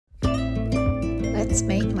let's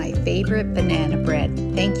make my favorite banana bread.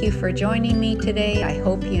 Thank you for joining me today. I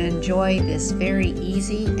hope you enjoy this very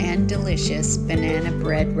easy and delicious banana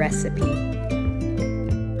bread recipe.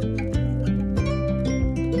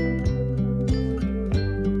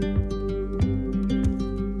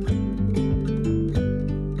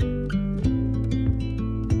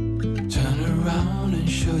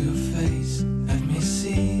 Show your face, let me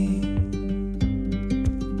see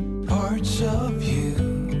parts of you.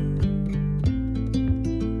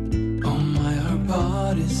 Oh my, our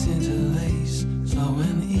bodies interlace, slow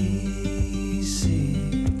and easy.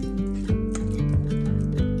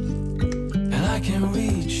 And I can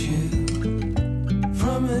reach you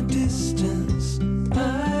from a distance.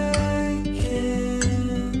 I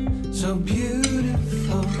can, so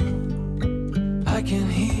beautiful. I can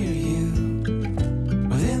hear you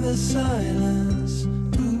in the silence.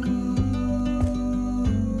 Ooh,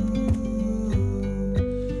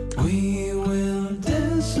 we will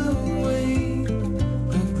dance away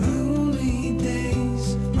the gloomy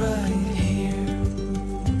days right here.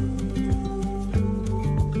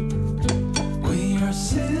 We are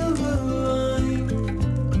silver line,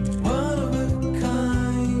 one of a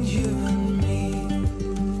kind, you and me.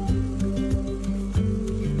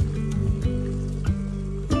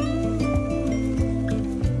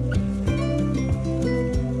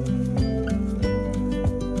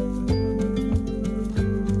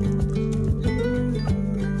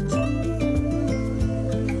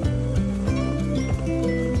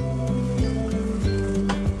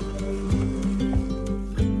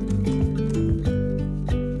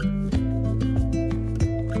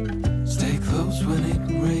 When it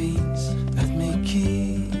rains, let me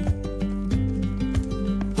keep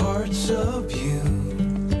parts of you.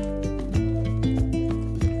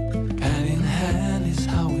 Hand in hand is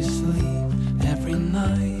how we sleep every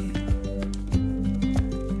night.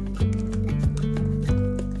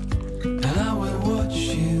 And I will watch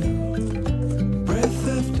you, breath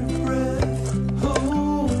after breath,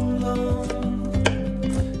 hold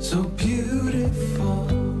on, so beautiful.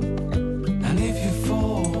 And if you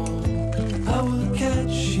fall, I will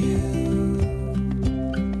catch you.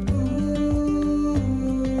 Ooh,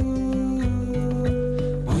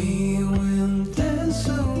 we will dance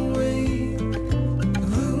away the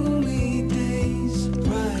gloomy days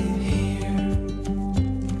right here.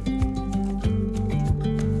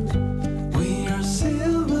 We are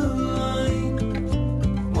silver line,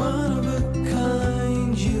 one of a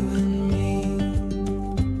kind, you and me.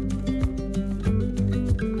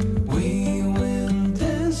 We will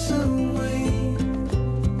dance away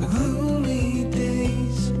the gloomy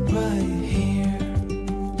days right here.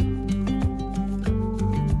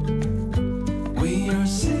 We are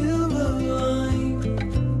silver line,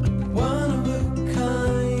 one of a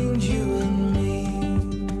kind, you and me.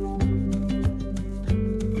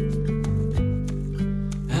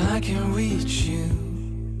 And I can reach you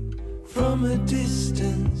from a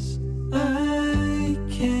distance. I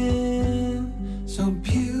can, so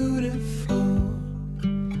beautiful.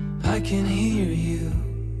 I can hear you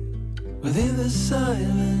within the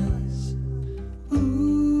silence.